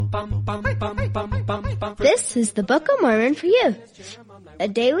This is the Book of Mormon for Youth, a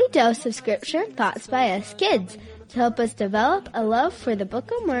daily dose of scripture and thoughts by us kids to help us develop a love for the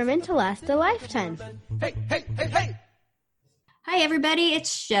Book of Mormon to last a lifetime. Hey, hey, hey, hey! Hi everybody, it's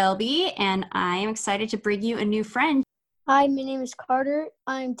Shelby, and I am excited to bring you a new friend. Hi, my name is Carter.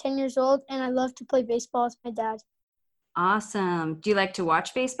 I'm 10 years old, and I love to play baseball with my dad. Awesome. Do you like to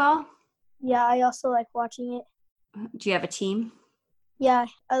watch baseball? Yeah, I also like watching it. Do you have a team? Yeah,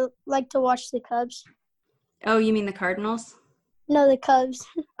 I like to watch the Cubs. Oh, you mean the Cardinals? No, the Cubs.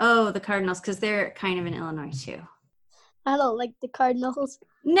 Oh, the Cardinals, because they're kind of in Illinois too. I don't like the Cardinals.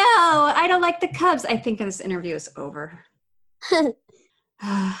 No, I don't like the Cubs. I think this interview is over.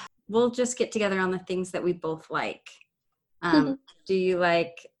 We'll just get together on the things that we both like. Do you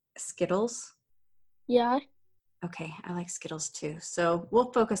like Skittles? Yeah. Okay, I like Skittles too. So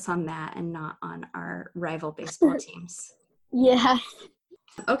we'll focus on that and not on our rival baseball teams. Yeah.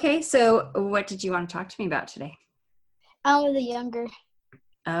 Okay, so what did you want to talk to me about today? Alma the Younger.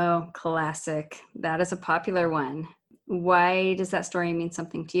 Oh, classic. That is a popular one. Why does that story mean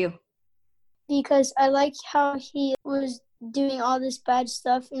something to you? Because I like how he was doing all this bad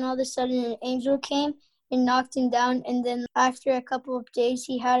stuff, and all of a sudden an angel came and knocked him down, and then after a couple of days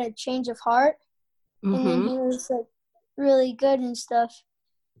he had a change of heart, and then he was like really good and stuff,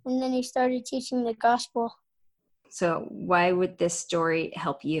 and then he started teaching the gospel. So why would this story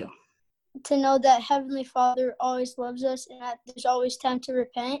help you? To know that Heavenly Father always loves us and that there's always time to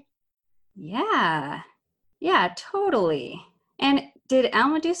repent. Yeah, totally. And did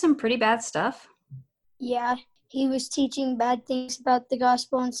Alma do some pretty bad stuff? Yeah, he was teaching bad things about the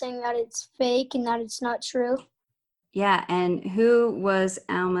gospel and saying that it's fake and that it's not true. Yeah, and who was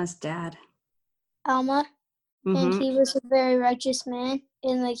Alma's dad? Alma, and he was a very righteous man,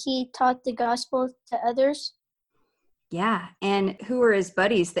 and like he taught the gospel to others. Yeah, and who were his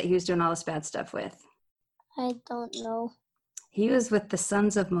buddies that he was doing all this bad stuff with? I don't know. He was with the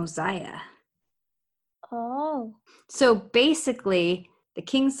sons of Mosiah. Oh. So basically, the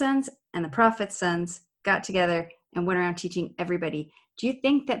king's sons and the prophet's sons got together and went around teaching everybody. Do you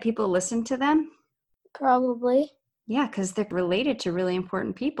think that people listened to them? Probably. Yeah, because they're related to really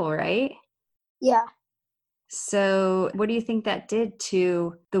important people, right? Yeah. So what do you think that did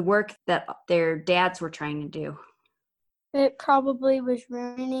to the work that their dads were trying to do? It probably was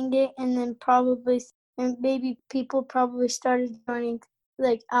ruining it, and then maybe people probably started joining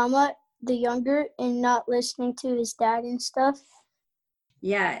like Alma the Younger and not listening to his dad and stuff.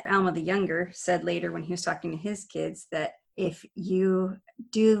 Yeah, Alma the Younger said later when he was talking to his kids that if you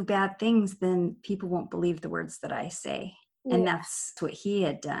do bad things, then people won't believe the words that I say. Yeah. And that's what he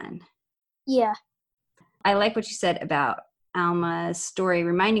had done. Yeah. I like what you said about Alma's story,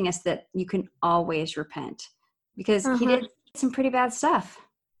 reminding us that you can always repent because he did some pretty bad stuff.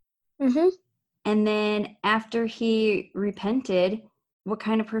 And then after he repented, what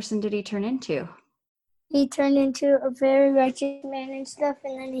kind of person did he turn into? He turned into a very righteous man and stuff,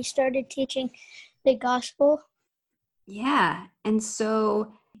 and then he started teaching the gospel. Yeah. And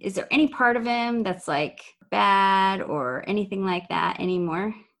so is there any part of him that's like bad or anything like that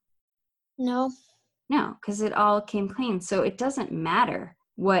anymore? No. No, because it all came clean. So it doesn't matter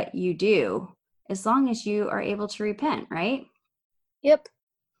what you do as long as you are able to repent, right? Yep.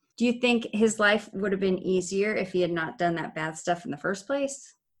 Do you think his life would have been easier if he had not done that bad stuff in the first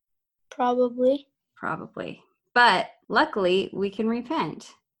place? Probably. But luckily, we can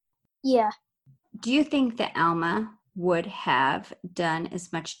repent. Yeah. Do you think that Alma would have done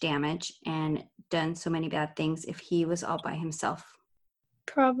as much damage and done so many bad things if he was all by himself?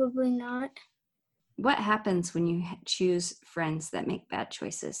 Probably not. What happens when you choose friends that make bad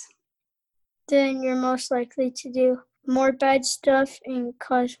choices? Then you're most likely to do more bad stuff and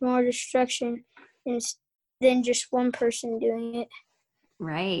cause more destruction than just one person doing it.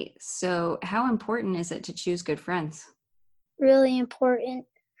 Right. So how important is it to choose good friends? Really important.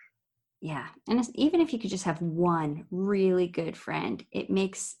 Yeah. And even if you could just have one really good friend, it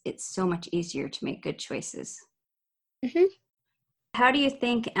makes it so much easier to make good choices. How do you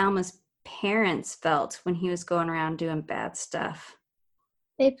think Alma's parents felt when he was going around doing bad stuff?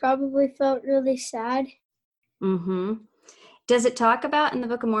 They probably felt really sad. Does it talk about in the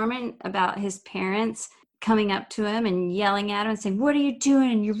Book of Mormon about his parents coming up to him and yelling at him and saying, "What are you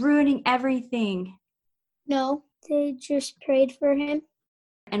doing? You're ruining everything"? No, they just prayed for him.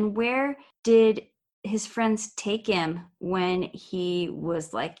 And where did his friends take him when he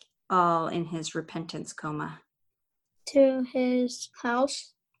was like all in his repentance coma? To his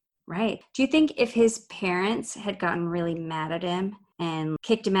house. Right. Do you think if his parents had gotten really mad at him and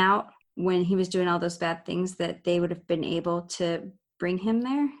kicked him out when he was doing all those bad things, that they would have been able to bring him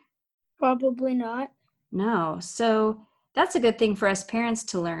there? Probably not. No. So that's a good thing for us parents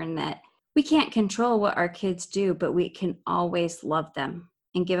to learn, that we can't control what our kids do, but we can always love them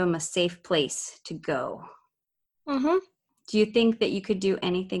and give them a safe place to go. Uh-huh. Do you think that you could do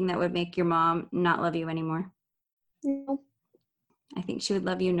anything that would make your mom not love you anymore? No. I think she would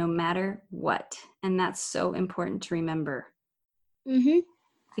love you no matter what. And that's so important to remember. Mm-hmm.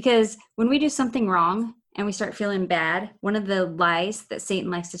 Because when we do something wrong and we start feeling bad, one of the lies that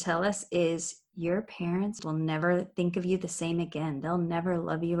Satan likes to tell us is your parents will never think of you the same again. They'll never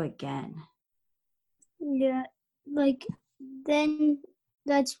love you again. Yeah. Like, then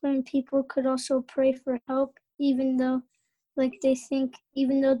that's when people could also pray for help, even though, like, they think,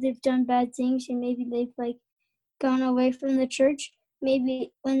 even though they've done bad things and maybe they've, like, gone away from the church,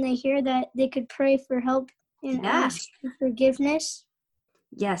 maybe when they hear that, they could pray for help and ask for forgiveness.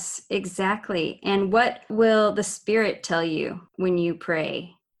 Yes, exactly. And what will the Spirit tell you when you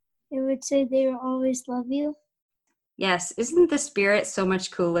pray? It would say they will always love you. Yes. Isn't the Spirit so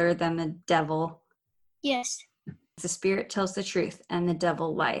much cooler than the devil? Yes. The Spirit tells the truth and the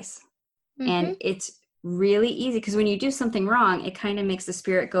devil lies. Mm-hmm. And it's really easy because when you do something wrong, it kind of makes the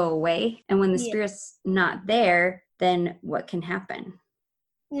Spirit go away. And when the Spirit's not there, then what can happen?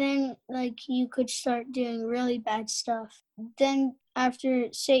 Then, like, you could start doing really bad stuff. Then after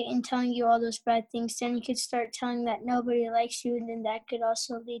Satan telling you all those bad things, then you could start telling that nobody likes you, and then that could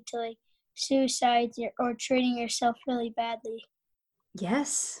also lead to, like, suicide or treating yourself really badly.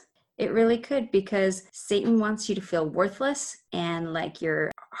 Yes, it really could, because Satan wants you to feel worthless and like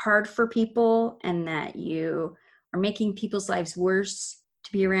you're hard for people and that you are making people's lives worse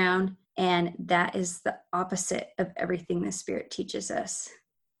to be around. And that is the opposite of everything the Spirit teaches us.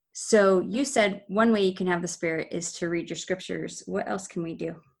 So you said one way you can have the Spirit is to read your scriptures. What else can we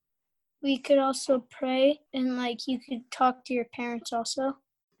do? We could also pray, and, like, you could talk to your parents also.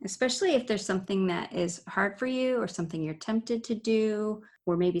 Especially if there's something that is hard for you or something you're tempted to do,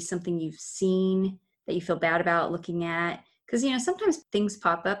 or maybe something you've seen that you feel bad about looking at. Because, sometimes things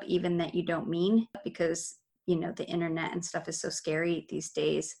pop up even that you don't mean, because, the internet and stuff is so scary these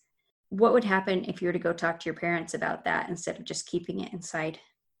days. What would happen if you were to go talk to your parents about that instead of just keeping it inside?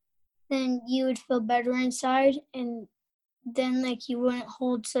 Then you would feel better inside, and then, like, you wouldn't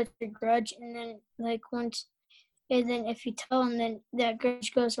hold such a grudge, and then, like, and then if you tell them, then that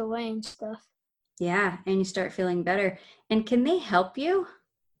grudge goes away and stuff. Yeah, and you start feeling better. And can they help you?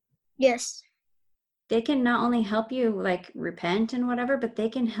 Yes. They can not only help you, like, repent and whatever, but they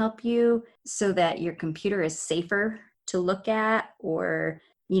can help you so that your computer is safer to look at, or,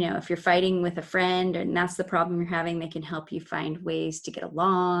 if you're fighting with a friend and that's the problem you're having, they can help you find ways to get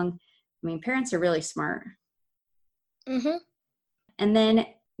along. I mean, parents are really smart. Mm-hmm. And then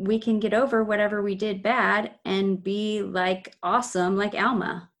we can get over whatever we did bad and be like awesome, like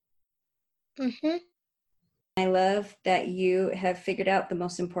Alma. Mm-hmm. I love that you have figured out the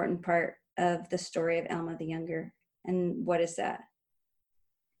most important part of the story of Alma the Younger. And what is that?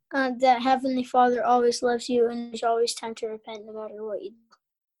 That Heavenly Father always loves you, and there's always time to repent no matter what you do.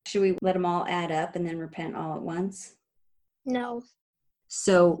 Should we let them all add up and then repent all at once? No.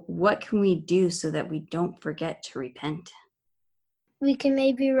 So what can we do so that we don't forget to repent? We can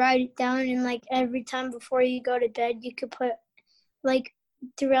maybe write it down, and, like, every time before you go to bed, you could put, like,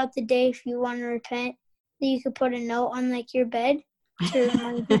 throughout the day, if you want to repent, you could put a note on, like, your bed to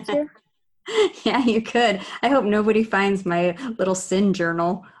remind you to. Yeah, you could. I hope nobody finds my little sin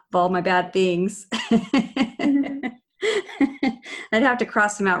journal of all my bad things. Mm-hmm. I'd have to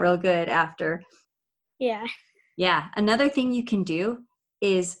cross them out real good after. Yeah. Yeah. Another thing you can do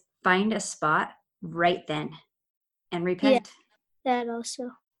is find a spot right then and repent. Yeah, that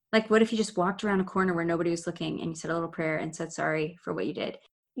also. Like, what if you just walked around a corner where nobody was looking and you said a little prayer and said sorry for what you did?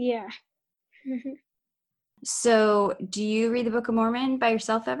 Yeah. So, do you read the Book of Mormon by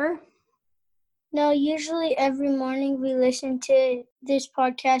yourself ever? No, usually every morning we listen to this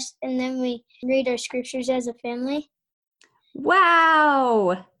podcast and then we read our scriptures as a family.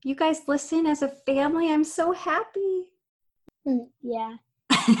 Wow! You guys listen as a family? I'm so happy. Yeah.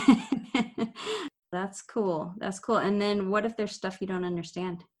 That's cool. That's cool. And then what if there's stuff you don't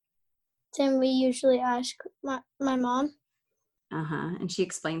understand? Then we usually ask my mom. Uh-huh. And she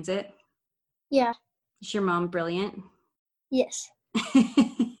explains it? Yeah. Is your mom brilliant? Yes.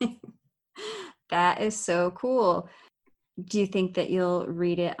 That is so cool. Do you think that you'll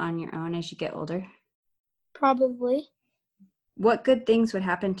read it on your own as you get older? Probably. What good things would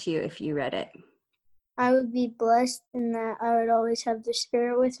happen to you if you read it? I would be blessed in that I would always have the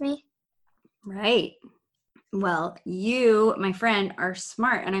Spirit with me. Right. Well, you, my friend, are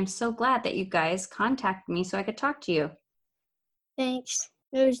smart, and I'm so glad that you guys contacted me so I could talk to you. Thanks.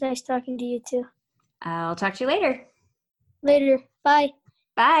 It was nice talking to you too. I'll talk to you later. Later. Bye.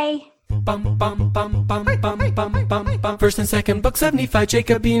 Bye. First and second books of Nephi,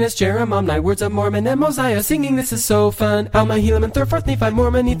 Jacobinus, Jeremiah, Words of Mormon, and Mosiah. Singing, this is so fun. Alma, Helaman, third, fourth, Nephi,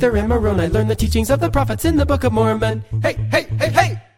 Mormon, Ether, and Moroni. Learn the teachings of the prophets in the Book of Mormon. Hey, hey, hey, hey!